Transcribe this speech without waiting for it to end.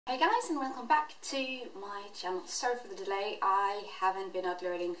Hey guys, and welcome back to my channel. Sorry for the delay. I haven't been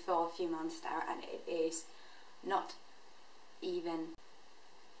uploading for a few months now, and it is not even,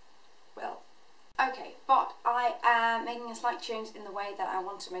 well, okay, but I am making a slight change in the way that I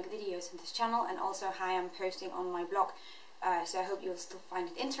want to make videos in this channel, and also how I am posting on my blog, so I hope you'll still find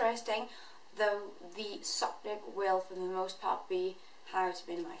it interesting, though the subject will for the most part be how to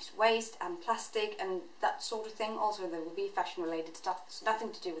minimize waste and plastic and that sort of thing. Also there will be fashion related stuff, it's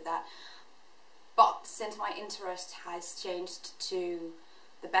nothing to do with that, but since my interest has changed to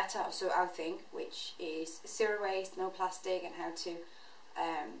the better, so I think, which is zero waste, no plastic, and how to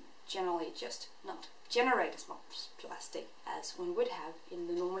generally just not generate as much plastic as one would have in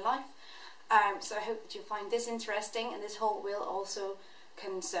the normal life. So I hope that you find this interesting, and this haul will also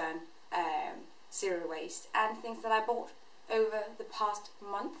concern zero waste and things that I bought over the past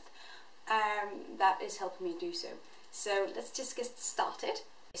month that is helping me do so. So let's just get started.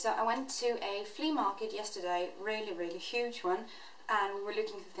 So I went to a flea market yesterday, really huge one, and we were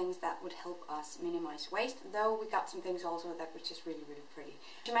looking for things that would help us minimize waste, though we got some things also that were just really pretty.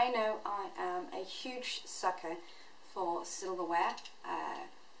 As you may know, I am a huge sucker for silverware,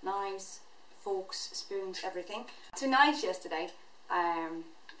 knives, forks, spoons, everything. Two knives yesterday in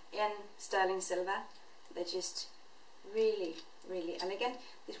sterling silver. They're just really elegant.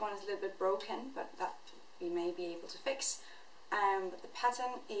 This one is a little bit broken, but that we may be able to fix. But the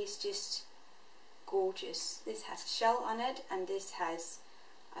pattern is just gorgeous. This has a shell on it, and this has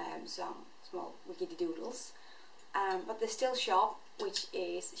some small wiggly doodles, but they're still sharp, which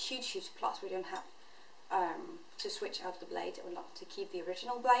is huge plus. We don't have to switch out the blade. I would like to keep the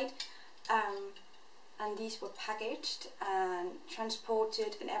original blade, and these were packaged and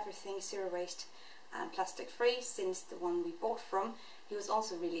transported and everything zero waste and plastic free, since the one we bought from, he was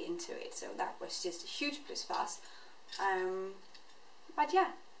also really into it, so that was just a huge plus for us. But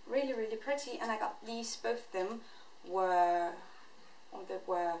yeah, really pretty, and I got these, both of them were, or they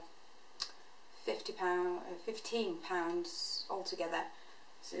were £15 altogether,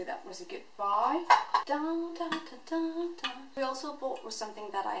 so that was a good buy. We also bought was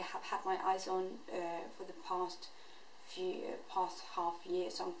something that I have had my eyes on for the past half year or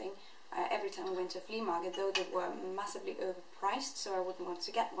something. Every time we went to a flea market, though they were massively overpriced, so I wouldn't want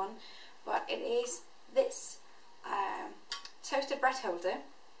to get one. But it is this toasted bread holder.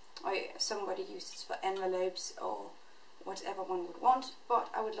 Somebody uses it for envelopes or whatever one would want, but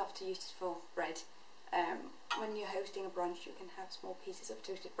I would love to use it for bread. When you're hosting a brunch, you can have small pieces of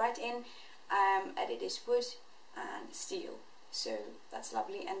toasted bread in, and it is wood and steel, so that's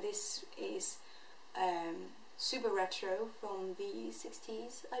lovely. And this is super retro from the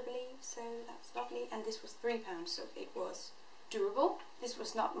 60s, I believe, so that's lovely. And this was £3, so it was durable. This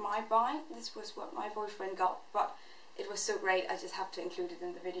was not my buy, this was what my boyfriend got, but it was so great I just have to include it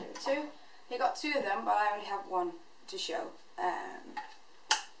in the video too. He got two of them, but I only have one to show.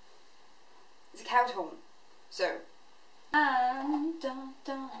 It's a cow horn, so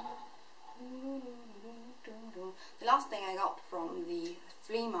the last thing I got from the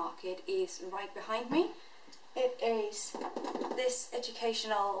flea market is right behind me. It is this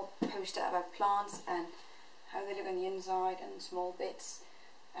educational poster about plants and how they look on the inside and small bits.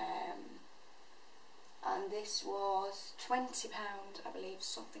 And this was £20, I believe,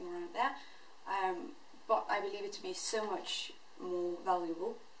 something around there. But I believe it to be so much more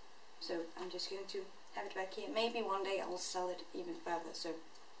valuable, so I'm just going to have it back here. Maybe one day I will sell it even further, so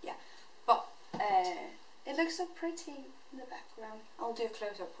yeah. But it looks so pretty in the background. I'll do a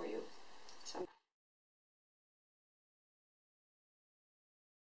close-up for you. So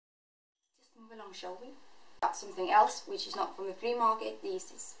move along, shall we? Got something else which is not from the flea market.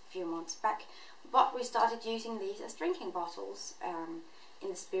 This is a few months back, but we started using these as drinking bottles in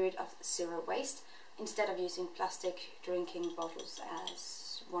the spirit of zero waste, instead of using plastic drinking bottles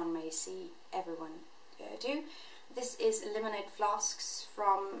as one may see everyone do. This is lemonade flasks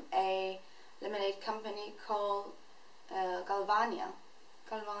from a lemonade company called Galvania.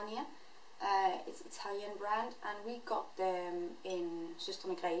 It's an Italian brand, and we got them in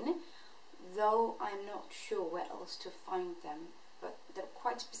Systemet, though I'm not sure where else to find them, but they're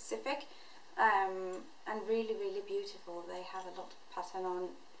quite specific and really beautiful. They have a lot of pattern on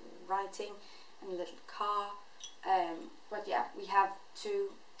writing and a little car, but yeah, we have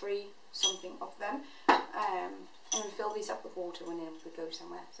 2, 3 something of them, and we fill these up with water whenever we go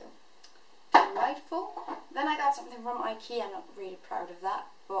somewhere, so delightful. Then I got something from IKEA. I'm not really proud of that,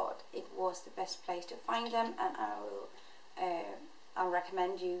 but it was the best place to find them, and I'll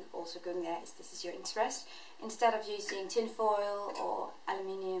recommend you also going there if this is your interest. Instead of using tin foil or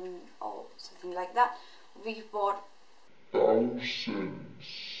aluminium or something like that, we bought thousands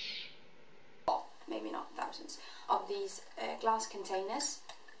maybe not thousands, of these glass containers,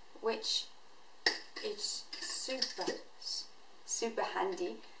 which is super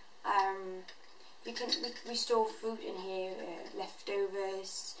handy. We store food in here,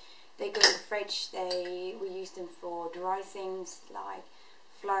 leftovers. They go in the fridge. We use them for dry things like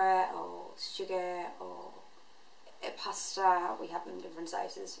flour or sugar or pasta. We have them in different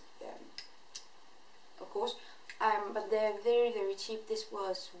sizes, of course. But they're very, very cheap. This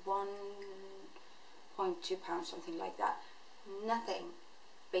was £1.2, something like that. Nothing,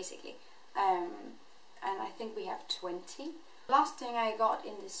 basically. And I think we have 20. Last thing I got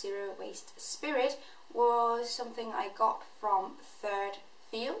in the zero waste spirit was something I got from Third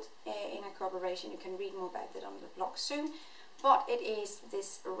Field in a collaboration. You can read more about it on the blog soon. But it is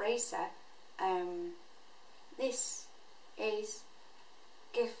this eraser. This is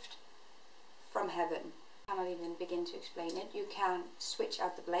gift from heaven. I cannot even begin to explain it. You can switch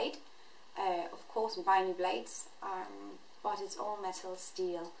out the blade, of course, and buy new blades, but it's all metal,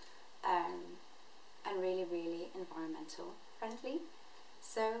 steel, and really, really environmental friendly.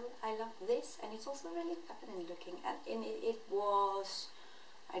 So I love this, and it's also really feminine looking. And in it was,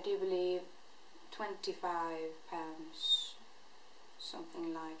 I do believe, £25,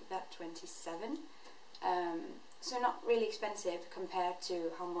 something like that, 27. So not really expensive compared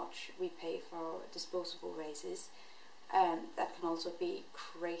to how much we pay for disposable razors. That can also be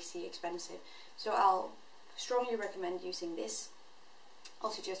crazy expensive. So I'll strongly recommend using this,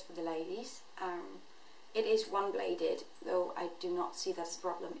 also just for the ladies. It is one-bladed, though I do not see that as a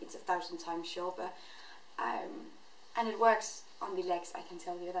problem. It's 1,000 times sharper, and it works on the legs, I can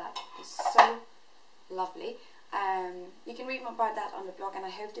tell you that. It's so lovely. You can read more about that on the blog, and I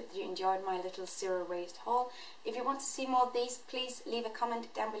hope that you enjoyed my little zero waste haul. If you want to see more of these, please leave a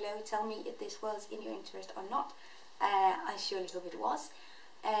comment down below. Tell me if this was in your interest or not. I surely hope it was.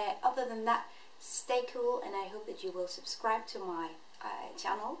 Other than that, stay cool, and I hope that you will subscribe to my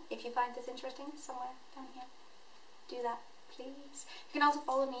channel if you find this interesting, somewhere down here. Do that, please. You can also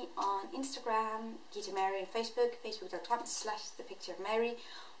follow me on Instagram, Gittemary, and Facebook, facebook.com/thepictureofmary,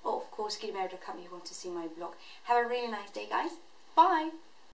 or of course Gittemary.com if you want to see my blog. Have a really nice day, guys. Bye!